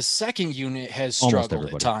 But the second unit has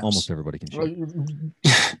struggled at times. Almost everybody can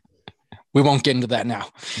shoot. We won't get into that now.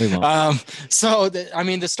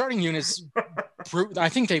 The starting units, I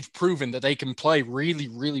think they've proven that they can play really,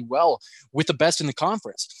 really well with the best in the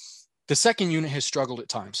conference. The second unit has struggled at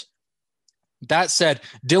times. That said,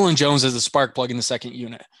 Dylan Jones is a spark plug in the second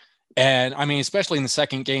unit. And I mean, especially in the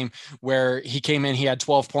second game where he came in, he had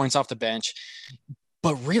 12 points off the bench.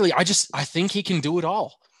 But really, I think he can do it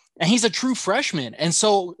all. And he's a true freshman. And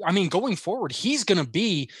so, I mean, going forward, he's going to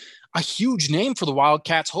be a huge name for the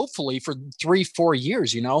Wildcats, hopefully for 3-4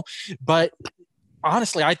 years, But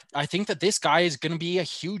honestly, I think that this guy is going to be a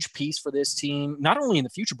huge piece for this team, not only in the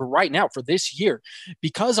future, but right now for this year.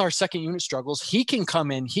 Because our second unit struggles, he can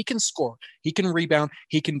come in, he can score, he can rebound,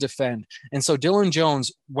 he can defend. And so Dylan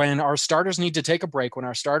Jones, when our starters need to take a break, when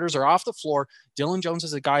our starters are off the floor, Dylan Jones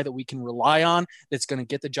is a guy that we can rely on, that's going to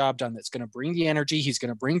get the job done, that's going to bring the energy, he's going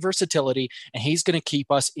to bring versatility, and he's going to keep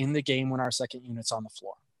us in the game when our second unit's on the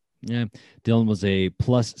floor. Yeah, Dylan was a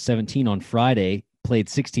plus 17 on Friday, played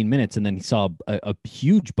 16 minutes, and then he saw a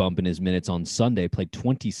huge bump in his minutes on Sunday, played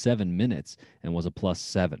 27 minutes and was a plus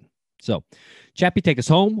 7. So, Chappie, take us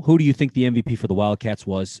home. Who do you think the MVP for the Wildcats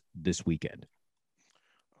was this weekend?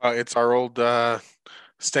 It's our old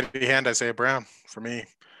steady hand, Isaiah Brown, for me.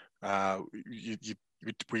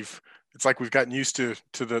 It's like we've gotten used to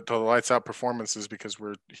the lights out performances because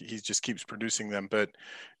he just keeps producing them. But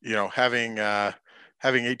having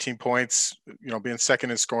 18 points, being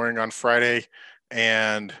second in scoring on Friday,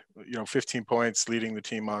 and 15 points leading the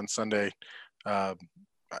team on Sunday.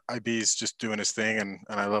 IB's just doing his thing, and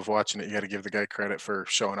I love watching it. You got to give the guy credit for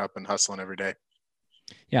showing up and hustling every day.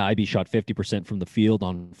 Yeah, IB shot 50% from the field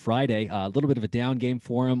on Friday. A little bit of a down game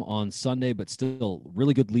for him on Sunday, but still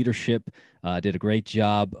really good leadership. Did a great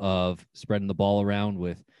job of spreading the ball around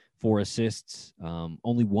with 4 assists,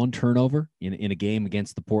 only 1 turnover in a game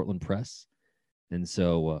against the Portland Press. And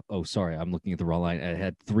so, sorry, I'm looking at the wrong line. I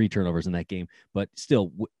had 3 turnovers in that game, but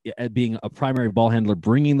still being a primary ball handler,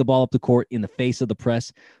 bringing the ball up the court in the face of the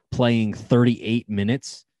press, playing 38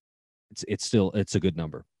 minutes. It's a good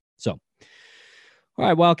number. So, all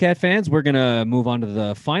right, Wildcat fans, we're going to move on to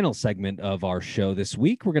the final segment of our show this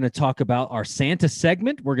week. We're going to talk about our Santa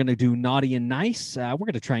segment. We're going to do Naughty and Nice. We're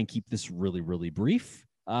going to try and keep this really, really brief.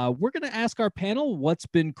 We're going to ask our panel what's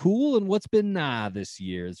been cool and what's been this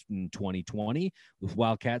year in 2020 with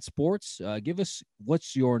Wildcat Sports. Give us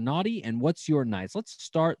what's your naughty and what's your nice. Let's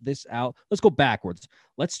start this out. Let's go backwards.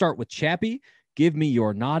 Let's start with Chappie. Give me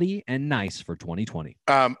your naughty and nice for 2020.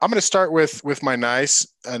 I'm going to start with my nice,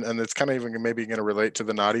 and it's kind of even maybe going to relate to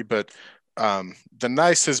the naughty, but the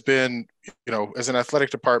nice has been, as an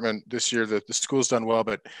athletic department this year, the school's done well,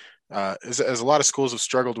 but as a lot of schools have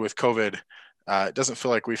struggled with COVID, it doesn't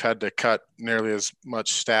feel like we've had to cut nearly as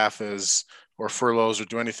much staff or furloughs or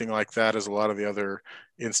do anything like that as a lot of the other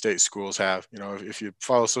in-state schools have. If you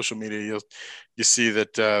follow social media, you see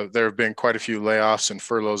that there have been quite a few layoffs and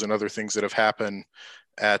furloughs and other things that have happened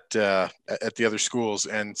at the other schools.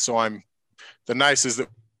 And so the nice is that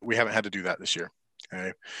we haven't had to do that this year.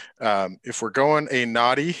 Okay. If we're going a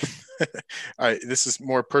naughty, this is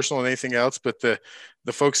more personal than anything else, but the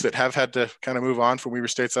folks that have had to kind of move on from Weber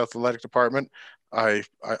State's athletic department, I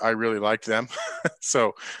really liked them.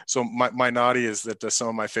 so my naughty is that some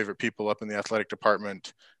of my favorite people up in the athletic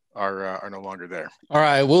department are no longer there. All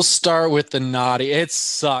right, we'll start with the naughty. It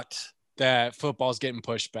sucked that football's getting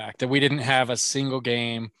pushed back, that we didn't have a single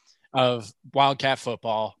game of Wildcat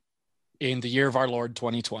football in the year of our Lord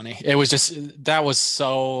 2020. It was just, that was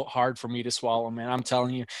so hard for me to swallow, man. I'm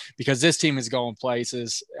telling you, because this team is going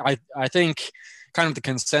places. I think kind of the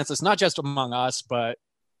consensus, not just among us, but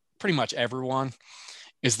pretty much everyone,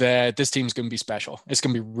 is that this team's going to be special. It's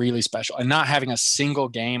going to be really special. And not having a single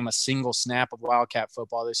game, a single snap of Wildcat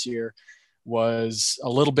football this year was a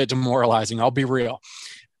little bit demoralizing. I'll be real.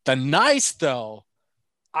 The nice, though,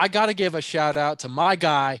 I got to give a shout out to my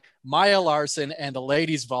guy, Maya Larson, and the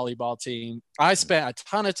ladies volleyball team. I spent a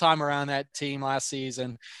ton of time around that team last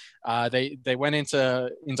season. They went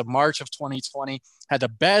into March of 2020, had the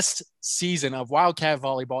best season of Wildcat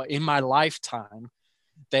volleyball in my lifetime.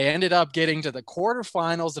 They ended up getting to the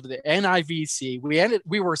quarterfinals of the NIVC.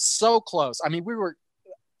 We were so close. I mean, we were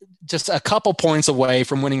just a couple points away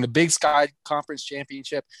from winning the Big Sky Conference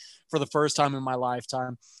Championship for the first time in my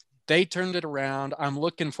lifetime. They turned it around. I'm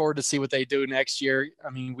looking forward to see what they do next year.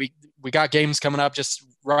 I mean, we got games coming up just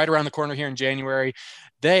right around the corner here in January.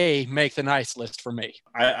 They make the nice list for me.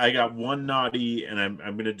 I got one naughty, and I'm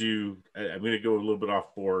gonna go a little bit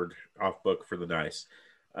off book for the nice.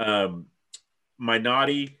 My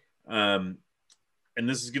naughty, and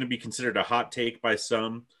this is going to be considered a hot take by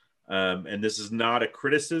some, and this is not a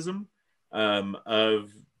criticism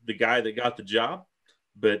of the guy that got the job,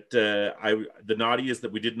 but the naughty is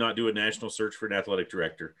that we did not do a national search for an athletic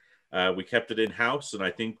director. We kept it in-house, and I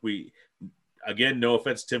think again, no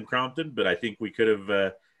offense to Tim Crompton, but I think we could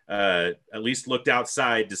have at least looked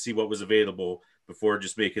outside to see what was available before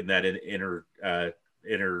just making that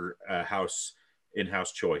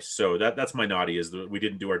in-house choice. So that's my naughty, is that we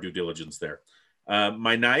didn't do our due diligence there.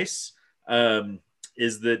 My nice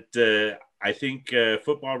is that I think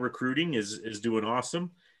football recruiting is doing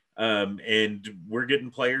awesome. And we're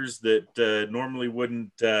getting players that normally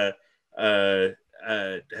wouldn't may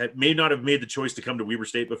not have made the choice to come to Weber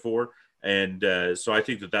State before. And so I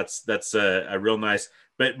think that's a real nice.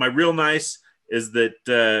 But my real nice is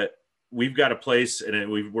that we've got a place,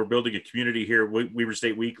 and we're building a community here, Weber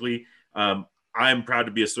State Weekly. I'm proud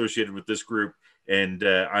to be associated with this group, and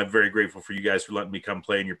I'm very grateful for you guys for letting me come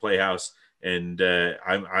play in your playhouse. And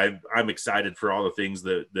I'm excited for all the things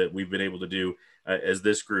that we've been able to do as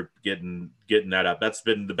this group getting that up. That's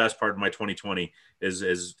been the best part of my 2020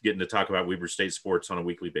 is getting to talk about Weber State sports on a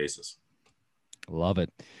weekly basis. Love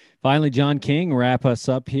it. Finally, John King, wrap us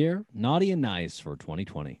up here. Naughty and nice for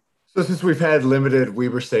 2020. So since we've had limited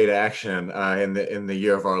Weber State action in the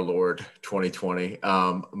year of our Lord 2020,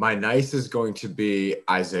 my nice is going to be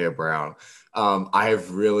Isaiah Brown. I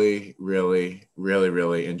have really, really, really,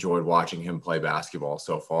 really enjoyed watching him play basketball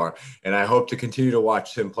so far, and I hope to continue to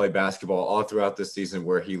watch him play basketball all throughout this season,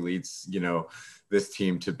 where he leads, this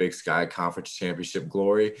team to Big Sky Conference Championship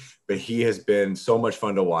glory. But he has been so much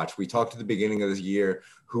fun to watch. We talked at the beginning of this year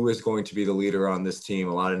who is going to be the leader on this team.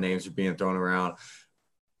 A lot of names are being thrown around.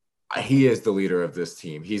 He is the leader of this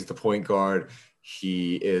team. He's the point guard.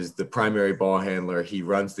 He is the primary ball handler. He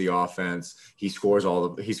runs the offense. He scores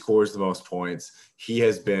the most points. He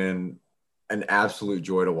has been an absolute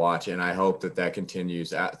joy to watch, and I hope that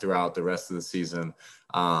continues throughout the rest of the season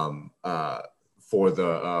for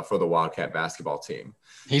the Wildcat basketball team.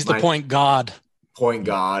 He's the point god. Point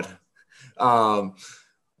god.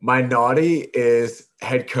 My naughty is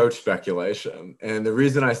head coach speculation. And the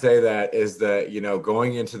reason I say that is that,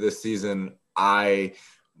 going into this season,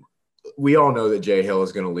 we all know that Jay Hill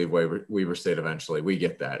is going to leave Weber State eventually. We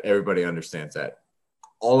get that. Everybody understands that.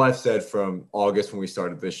 All I've said from August when we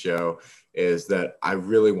started this show is that I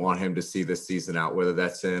really want him to see this season out, whether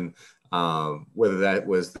that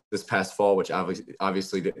was this past fall, which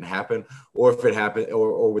obviously didn't happen, or if it happened,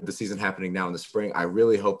 or with the season happening now in the spring. I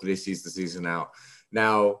really hope that he sees the season out.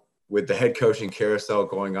 Now, with the head coaching carousel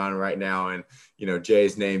going on right now, and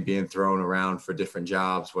Jay's name being thrown around for different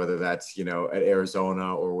jobs, whether that's at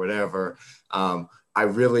Arizona or whatever, I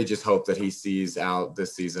really just hope that he sees out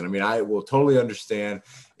this season. I mean, I will totally understand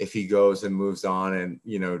if he goes and moves on and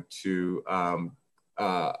to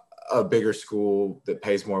a bigger school that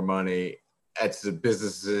pays more money. It's a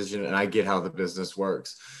business decision, and I get how the business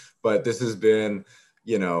works. But this has been,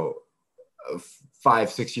 a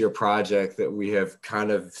 5-6 year project that we have kind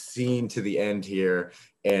of seen to the end here.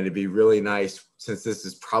 And it'd be really nice, since this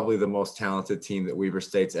is probably the most talented team that Weber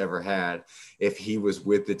State's ever had, if he was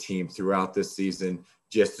with the team throughout this season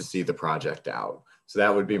just to see the project out. So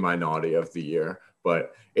that would be my naughty of the year.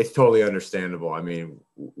 But it's totally understandable. I mean,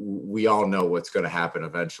 we all know what's going to happen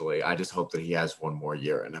eventually. I just hope that he has one more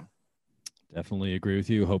year in him. Definitely agree with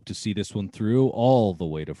you. Hope to see this one through all the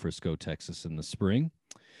way to Frisco, Texas in the spring.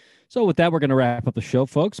 So with that, we're going to wrap up the show,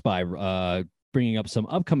 folks, by bringing up some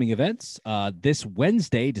upcoming events. This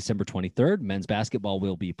Wednesday, December 23rd, men's basketball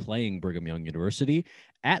will be playing Brigham Young University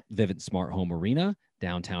at Vivint Smart Home Arena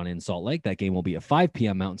downtown in Salt Lake. That game will be at 5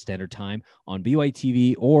 p.m. Mountain Standard Time on BYU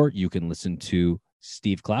TV, or you can listen to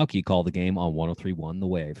Steve Klauke call the game on 103.1 The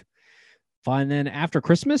Wave. Fine. Then after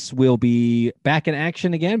Christmas, we'll be back in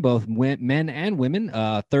action again, both men and women.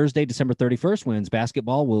 Thursday, December 31st, women's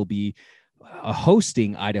basketball will be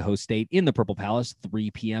hosting Idaho State in the Purple Palace, 3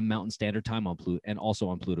 p.m. Mountain Standard Time on Pluto, and also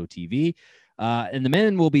on Pluto TV. And the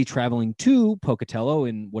men will be traveling to Pocatello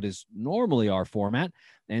in what is normally our format.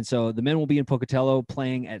 And so the men will be in Pocatello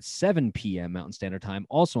playing at 7 p.m. Mountain Standard Time,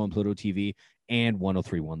 also on Pluto TV and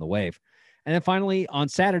 103.1 The Wave. And then finally, on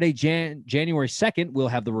Saturday, January 2nd, we'll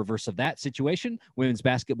have the reverse of that situation. Women's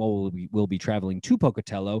basketball will be traveling to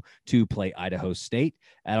Pocatello to play Idaho State.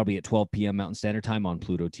 That'll be at 12 p.m. Mountain Standard Time on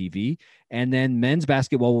Pluto TV. And then men's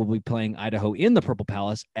basketball will be playing Idaho in the Purple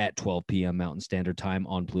Palace at 12 p.m. Mountain Standard Time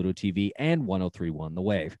on Pluto TV and 103.1 The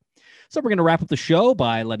Wave. So we're going to wrap up the show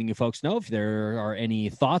by letting you folks know if there are any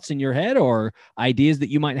thoughts in your head or ideas that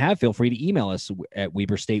you might have. Feel free to email us at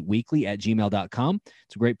weberstateweekly@gmail.com.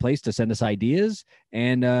 It's a great place to send us ideas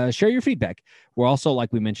and share your feedback. We're also,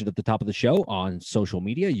 like we mentioned at the top of the show, on social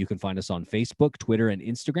media. You can find us on Facebook, Twitter, and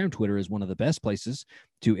Instagram. Twitter is one of the best places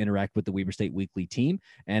to interact with the Weber State Weekly team.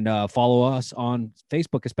 And follow us on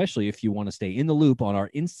Facebook, especially if you want to stay in the loop on our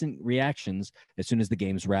instant reactions as soon as the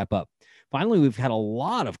games wrap up. Finally, we've had a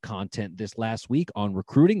lot of content this last week on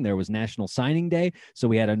recruiting. There was National Signing Day, so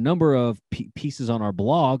we had a number of pieces on our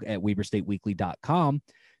blog at weberstateweekly.com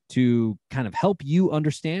to kind of help you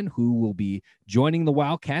understand who will be joining the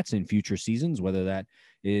Wildcats in future seasons, whether that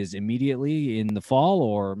is immediately in the fall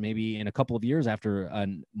or maybe in a couple of years after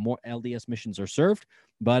more LDS missions are served.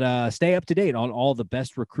 But stay up to date on all the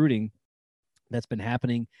best recruiting that's been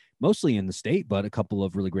happening, mostly in the state, but a couple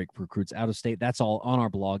of really great recruits out of state. That's all on our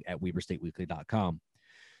blog at weberstateweekly.com.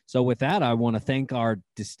 So with that, I want to thank our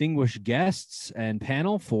distinguished guests and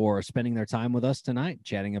panel for spending their time with us tonight,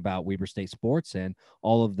 chatting about Weber State sports and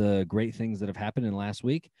all of the great things that have happened in the last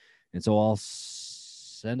week. And so I'll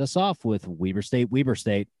send us off with Weber State, Weber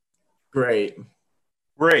State. Great.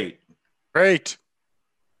 Great.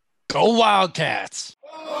 Go Wildcats.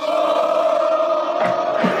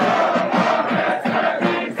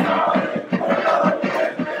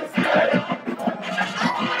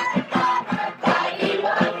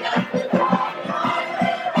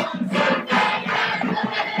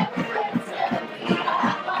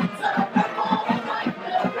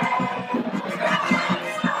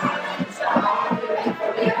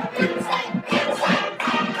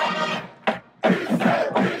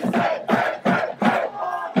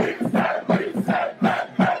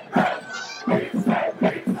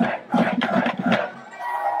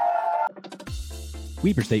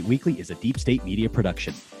 Weber State Weekly is a Deep State Media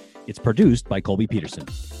production. It's produced by Colby Peterson.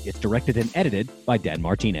 It's directed and edited by Dan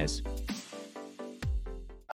Martinez.